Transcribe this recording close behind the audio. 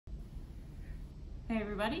Hey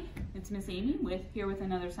everybody, it's Miss Amy here with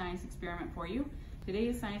another science experiment for you.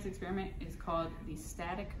 Today's science experiment is called the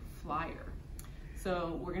static flyer.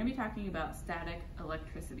 So we're going to be talking about static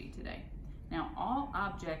electricity today. Now all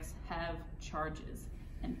objects have charges,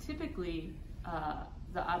 and typically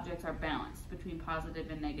the objects are balanced between positive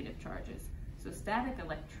and negative charges. So static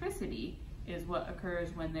electricity is what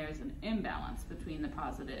occurs when there's an imbalance between the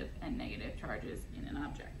positive and negative charges in an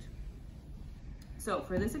object. So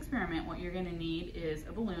for this experiment, what you're going to need is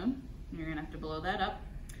a balloon. You're going to have to blow that up.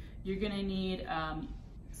 You're going to need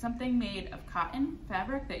something made of cotton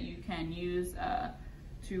fabric that you can use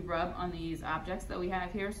to rub on these objects that we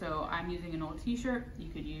have here. So I'm using an old t-shirt. You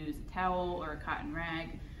could use a towel or a cotton rag.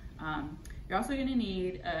 You're also going to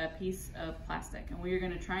need a piece of plastic, and we're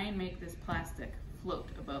going to try and make this plastic float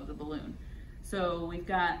above the balloon. So we've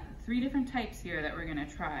got 3 different types here that we're going to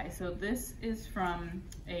try. So this is from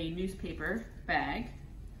a newspaper bag.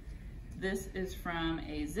 This is from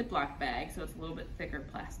a ziploc bag, so it's a little bit thicker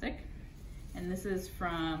plastic. And this is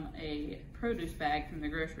from a produce bag from the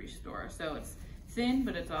grocery store. So it's thin,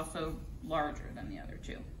 but it's also larger than the other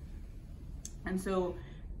 2. And so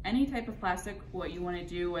any type of plastic, what you want to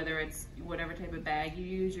do, whether it's whatever type of bag you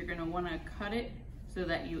use, you're going to want to cut it so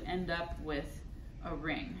that you end up with a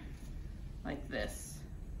ring like this.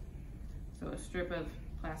 So a strip of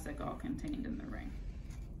plastic all contained in the ring.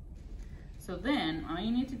 So then all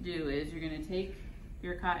you need to do is you're going to take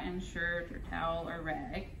your cotton shirt or towel or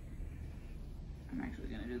rag. I'm actually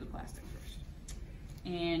going to do the plastic first.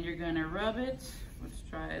 And you're going to rub it. Let's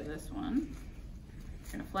try this one.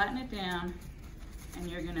 You're going to flatten it down, and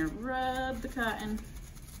you're going to rub the cotton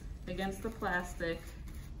against the plastic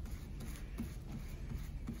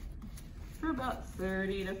for about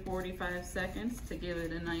 30 to 45 seconds to give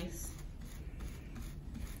it a nice,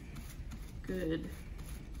 good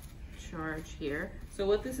charge here. So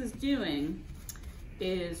what this is doing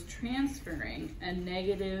is transferring a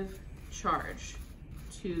negative charge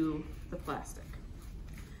to the plastic.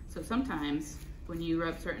 So sometimes when you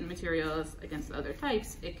rub certain materials against other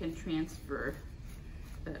types, it can transfer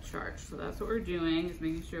that charge. So that's what we're doing, is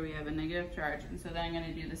making sure we have a negative charge. And so then I'm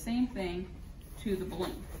going to do the same thing to the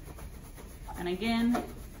balloon. And again,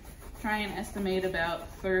 try and estimate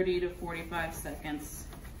about 30 to 45 seconds.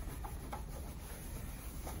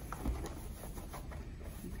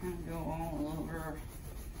 And kind of go all over.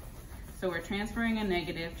 So we're transferring a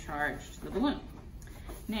negative charge to the balloon.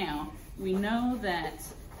 Now, we know that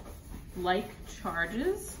like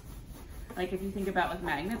charges, like if you think about with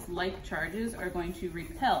magnets, like charges are going to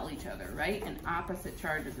repel each other, right? And opposite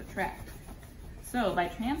charges attract. So by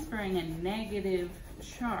transferring a negative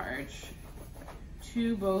charge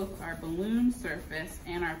to both our balloon surface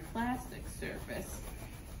and our plastic surface,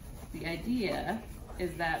 the idea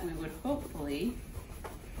is that we would hopefully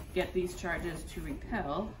get these charges to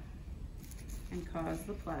repel and cause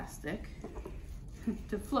the plastic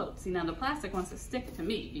to float. See, now the plastic wants to stick to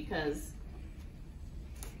me because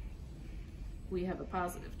we have a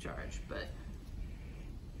positive charge, but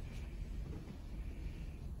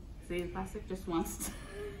see, the plastic just wants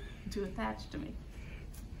to attach to me.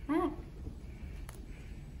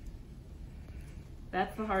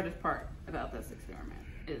 That's the hardest part about this experiment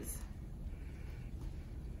is,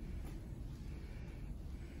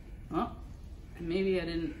 well, maybe I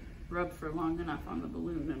didn't rub for long enough on the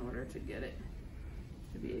balloon in order to get it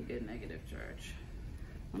to be a good negative charge.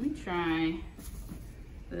 Let me try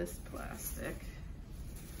this plastic.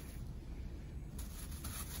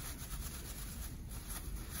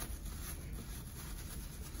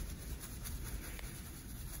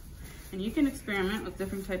 And you can experiment with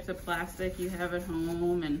different types of plastic you have at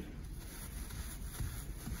home, and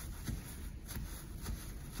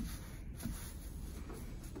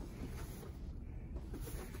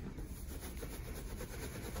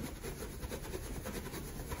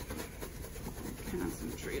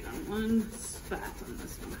concentrate on one spot on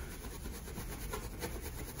this one.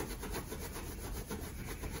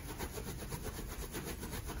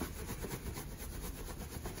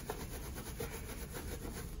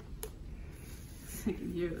 I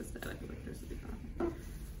can hear the static electricity talking.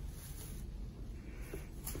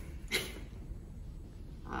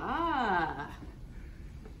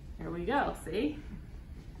 There we go, see?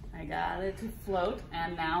 I got it to float,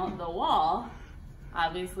 and now the wall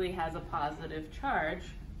obviously has a positive charge,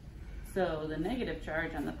 so the negative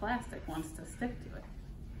charge on the plastic wants to stick to it.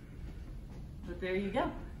 But there you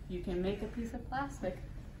go. You can make a piece of plastic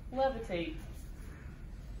levitate.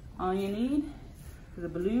 All you need is a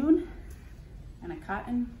balloon and a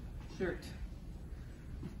cotton shirt.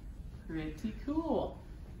 Pretty cool.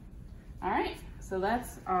 All right, so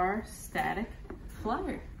that's our static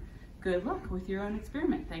flyer. Good luck with your own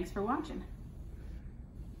experiment. Thanks for watching.